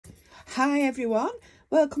Hi everyone,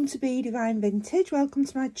 welcome to Be Divine Vintage, welcome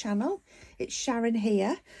to my channel. It's Sharon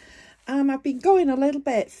here. I've been going a little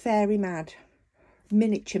bit fairy mad,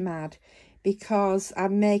 miniature mad, because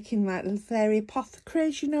I'm making like little fairy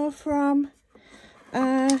apothecaries, you know, from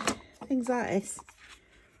things like this.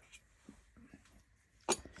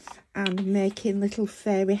 And making little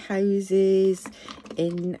fairy houses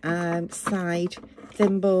in side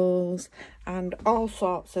thimbles and all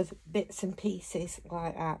sorts of bits and pieces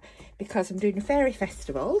like that, because I'm doing a fairy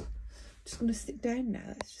festival. Just going to sit down now,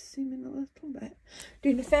 let's just zoom in a little bit.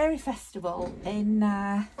 Doing a fairy festival in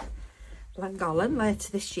Llangollen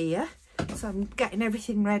later this year, so I'm getting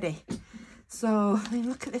everything ready. So I mean,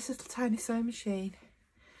 look at this little tiny sewing machine.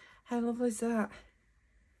 How lovely is that?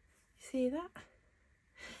 You see that?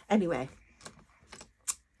 Anyway,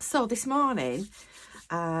 so this morning,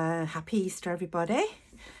 happy Easter everybody,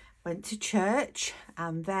 went to church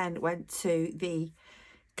and then went to the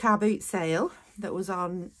car boot sale that was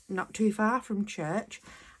on not too far from church,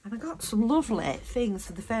 and I got some lovely things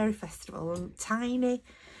for the fairy festival, and tiny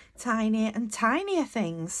and tinier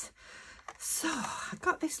things. So I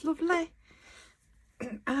got this lovely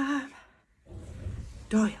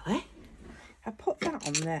doily. I put that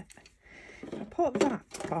on there. I put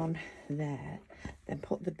that on there, then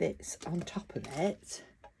put the bits on top of it.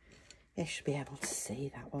 You should be able to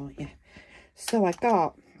see that, won't you? So I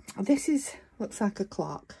got, this looks like a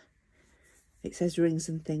clock. It says rings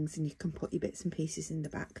and things, and you can put your bits and pieces in the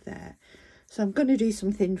back there. So I'm going to do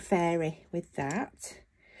something fairy with that.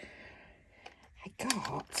 I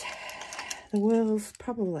got the world's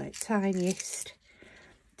probably tiniest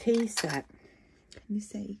tea set. Can you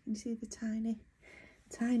see? Can you see the tiny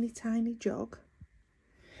jug?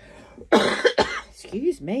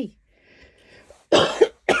 Excuse me.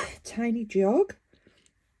 Tiny jug,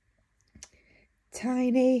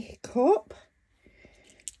 tiny cup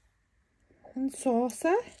and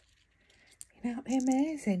saucer. You know, they're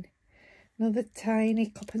amazing. Another tiny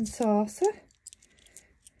cup and saucer.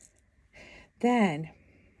 Then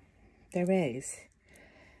there is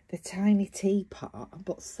the tiny teapot,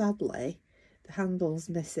 but sadly the handle's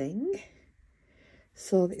missing.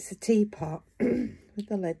 So it's a teapot with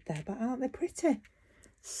the lid there, but aren't they pretty?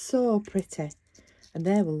 So pretty. And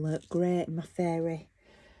they will look great in my fairy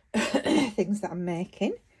things that I'm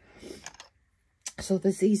making. So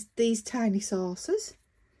there's these tiny saucers.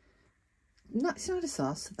 No, it's not a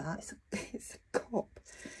saucer, that it's a cup.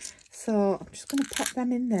 So I'm just going to pop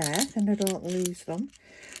them in there, then I don't lose them.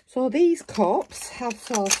 So these cups have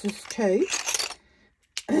saucers too.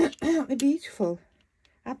 Aren't they beautiful?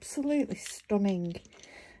 Absolutely stunning.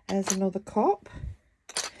 There's another cup.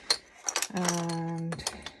 And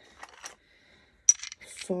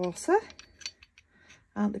saucer.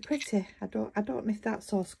 Aren't they pretty? I don't know if that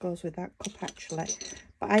sauce goes with that cup actually,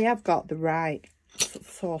 but I have got the right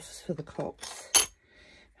sauces for the cups.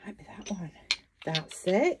 Might be that one. That's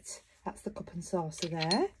it. That's the cup and saucer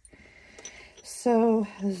there. So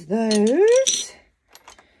there's those.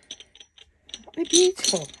 They're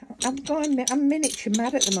beautiful. I'm miniature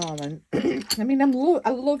mad at the moment. I mean, I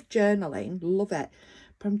love journaling, love it,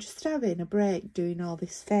 but I'm just having a break doing all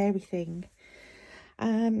this fairy thing.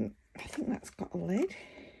 I think that's got a lid.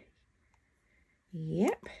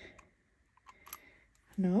 Yep.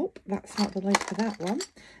 Nope, that's not the lid for that one.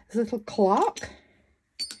 There's a little clock.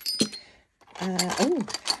 Oh,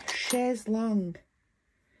 chaise long.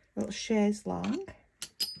 Little chaise long.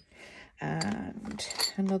 And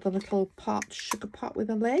another little pot, sugar pot with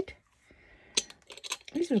a lid.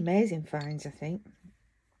 These are amazing finds, I think.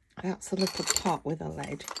 That's a little pot with a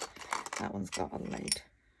lid. That one's got a lid.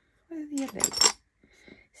 Where's the lid?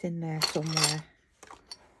 It's in there somewhere.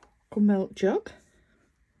 A milk jug.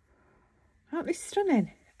 Aren't they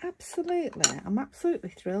stunning? Absolutely. I'm absolutely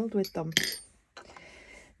thrilled with them.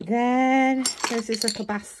 Then there's this little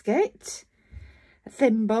basket. A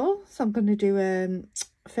thimble. So I'm going to do a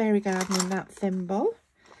fairy garden in that thimble.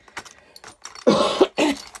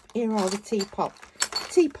 Here are all the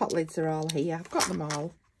teapot lids are all here. I've got them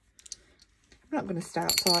all. I'm not going to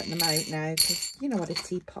start sorting them out now, because you know what a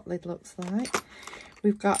teapot lid looks like.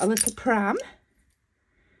 We've got a little pram.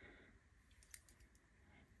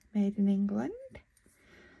 Made in England.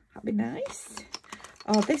 That'd be nice.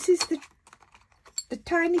 Oh, this is the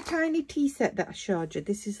tiny tea set that I showed you.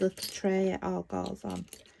 This is a little tray it all goes on.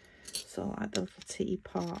 So like the little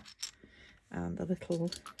teapot and the little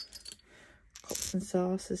cups and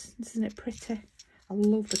saucers. Isn't it pretty? I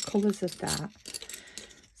love the colours of that.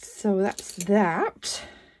 So that's that.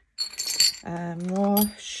 More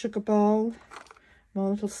sugar bowl.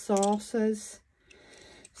 More little saucers.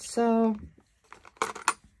 So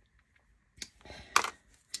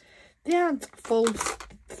they aren't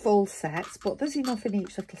full sets, but there's enough in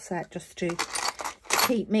each little set just to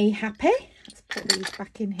keep me happy. Let's put these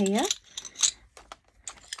back in here.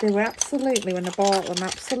 They were absolutely, when I bought them,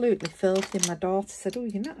 absolutely filthy. My daughter said, oh,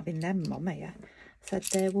 you're not having them, Mum, are you? I said,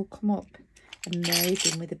 they will come up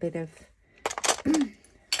amazing with a bit of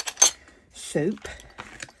soup.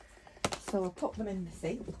 So I put them in the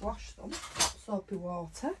sink, wash them, soapy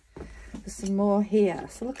water. There's some more here.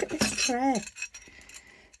 So look at this tray.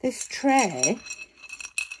 This tray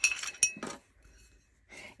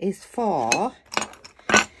is for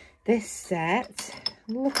this set.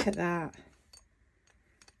 Look at that.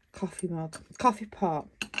 Coffee mug, coffee pot,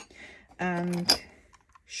 and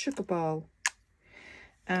sugar bowl,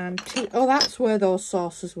 and tea. Oh, that's where those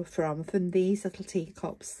saucers were from these little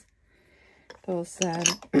teacups. Those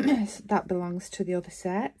that belongs to the other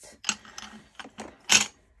set.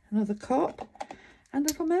 Another cup and a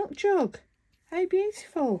little milk jug. How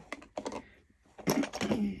beautiful.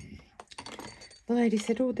 The lady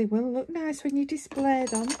said, oh, they will look nice when you display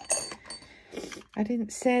them. I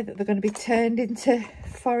didn't say that they're going to be turned into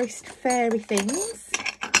forest fairy things,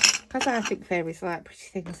 because I think fairies like pretty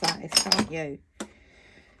things like this, don't you?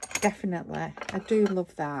 Definitely. I do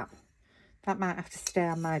love that. That might have to stay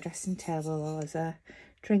on my dressing table though, as a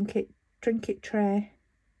trinket tray.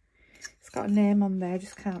 It's got a name on there, I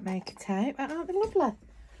just can't make it out. But aren't they lovely?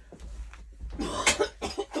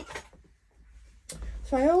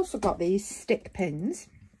 So I also got these stick pins.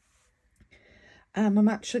 I'm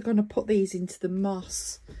actually going to put these into the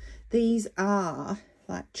moss. These are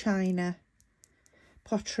like china,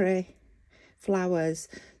 pottery, flowers.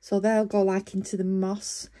 So they'll go like into the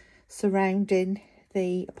moss surrounding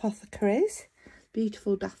the apothecaries.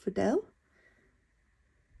 Beautiful daffodil.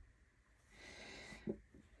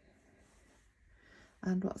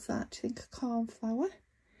 And what's that? Do you think a cornflower?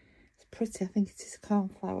 It's pretty. I think it is a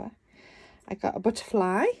cornflower. I got a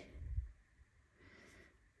butterfly.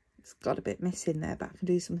 It's got a bit missing there, but I can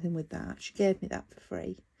do something with that. She gave me that for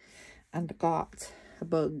free. And I got a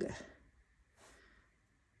bug.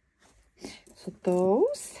 So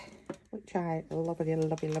those, which I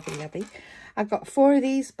lovely. I've got 4 of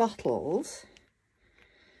these bottles.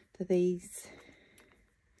 To these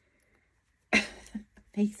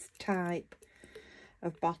these type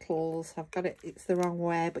of bottles. I've got it, it's the wrong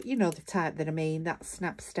way, but you know the type that I mean, that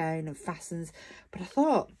snaps down and fastens. But I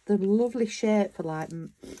thought the lovely shape for like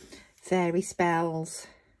fairy spells.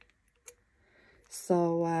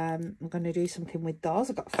 So I'm going to do something with those.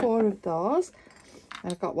 I've got 4 of those.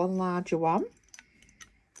 And I've got one larger one.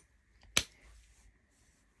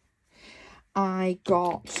 I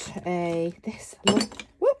got this.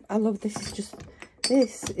 I love this.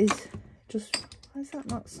 This is just, why is that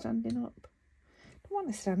not standing up? I don't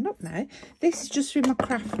want to stand up now. This is just in my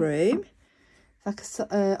craft room. It's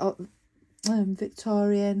like a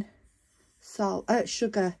Victorian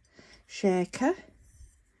sugar shaker.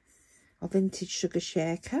 A vintage sugar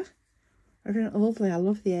shaker. Lovely. I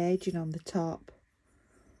love the aging on the top.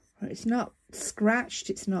 It's not scratched.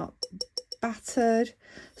 It's not battered.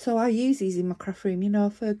 So I use these in my craft room, you know,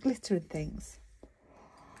 for glitter and things.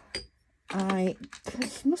 There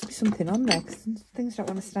must be something on there because things don't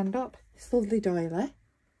want to stand up. It's lovely doily.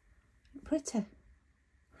 Pretty.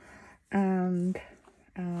 And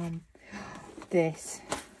this.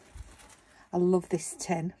 I love this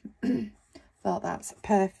tin. Thought that's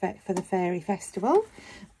perfect for the fairy festival.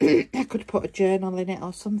 I could put a journal in it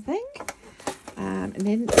or something. And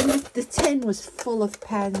then the tin was full of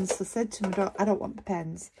pens. So I said to my daughter, I don't want the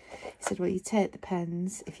pens. He said, well, you take the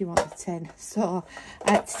pens if you want the tin. So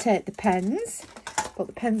I had to take the pens, but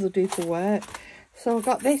the pens will do for work. So I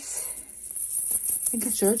got this. I think I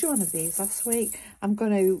showed you one of these last week. I'm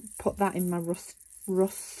going to put that in my rust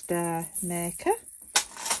maker.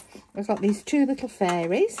 I've got these 2 little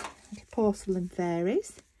fairies, little porcelain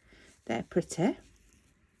fairies. They're pretty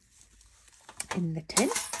in the tin.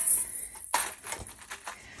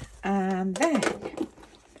 And then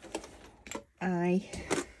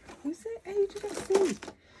who's it? Who did I see?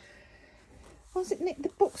 Was it Nick the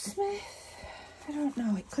Booksmith? I don't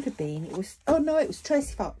know. It could have been. It was. Oh no, it was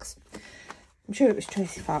Tracy Fox. I'm sure it was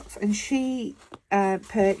Tracy Fox, and she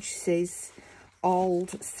purchases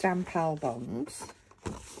old stamp albums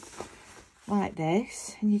like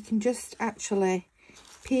this, and you can just actually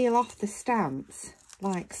peel off the stamps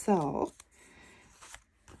like so,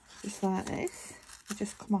 just like this. They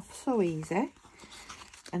just come off so easy.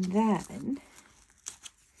 And then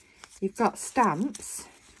you've got stamps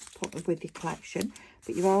put with your collection,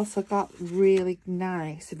 but you've also got really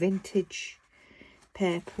nice vintage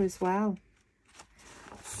paper as well.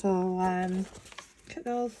 So Look at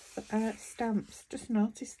those stamps. Just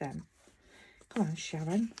notice them. Come on,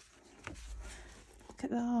 Sharon. Look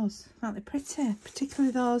at those. Aren't they pretty?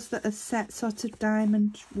 Particularly those that are set sort of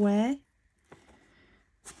diamond way.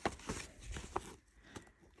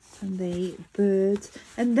 And the birds.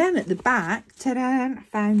 And then at the back, ta-da, I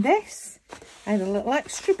found this. I had a little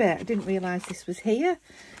extra bit. I didn't realise this was here.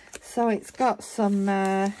 So it's got some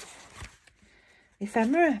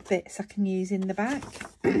ephemera bits I can use in the back.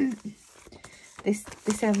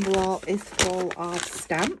 This envelope is full of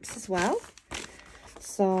stamps as well.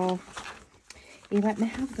 So he let me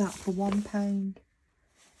have that for £1.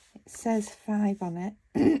 It says 5 on it.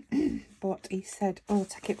 But he said, oh,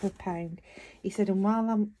 take it for £1. He said, and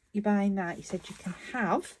while you're buying that, he said you can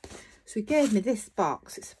have. So he gave me this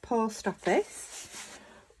box. It's a post office.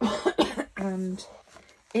 And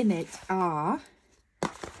in it are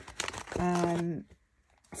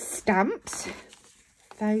stamps.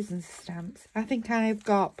 Thousands of stamps. I think I've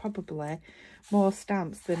got probably more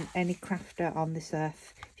stamps than any crafter on this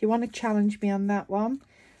earth. If you want to challenge me on that one,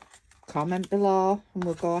 comment below and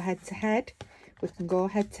we'll go head to head. We can go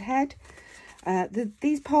head to head.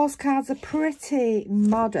 These postcards are pretty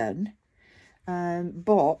modern,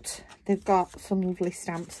 but they've got some lovely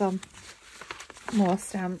stamps on. More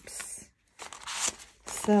stamps.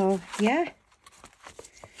 So yeah,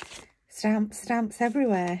 stamps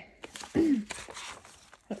everywhere.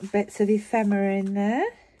 Little bits of ephemera in there.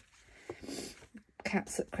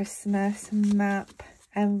 Cats at Christmas, map,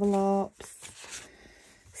 envelopes,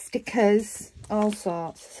 stickers, all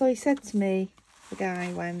sorts. So he said to me, the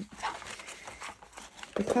guy went,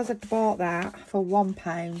 because I'd bought that for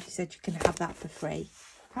 £1, he said you can have that for free.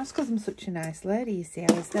 That's because I'm such a nice lady, you see.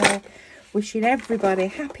 I was there wishing everybody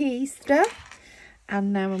happy Easter.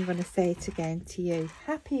 And now I'm going to say it again to you.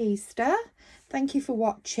 Happy Easter. Thank you for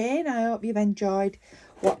watching. I hope you've enjoyed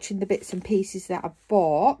watching the bits and pieces that I've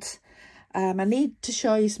bought. I need to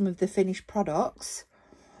show you some of the finished products.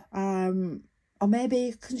 Or maybe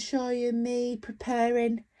I can show you me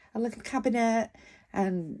preparing a little cabinet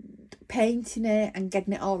and painting it and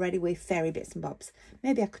getting it all ready with fairy bits and bobs.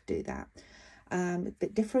 Maybe I could do that. A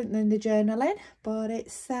bit different than the journaling, but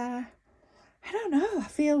it's, I don't know, I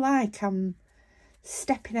feel like I'm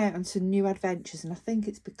stepping out on some new adventures, and I think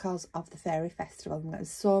it's because of the Fairy Festival. I've got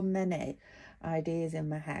so many ideas in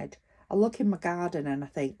my head. I look in my garden and I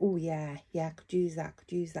think, oh yeah, I could use that,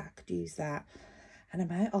 could use that. And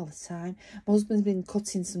I'm out all the time. My husband's been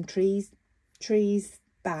cutting some trees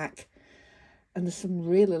back, and there's some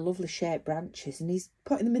really lovely shaped branches, and he's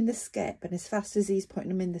putting them in the skip, and as fast as he's putting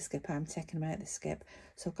them in the skip, I'm taking them out the skip.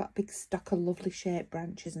 So I've got a big stock of lovely shaped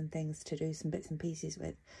branches and things to do some bits and pieces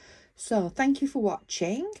with. So thank you for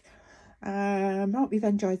watching. I hope you've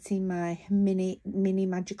enjoyed seeing my mini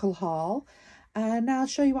magical haul, and I'll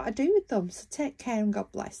show you what I do with them. So take care and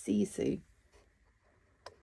God bless. See you soon.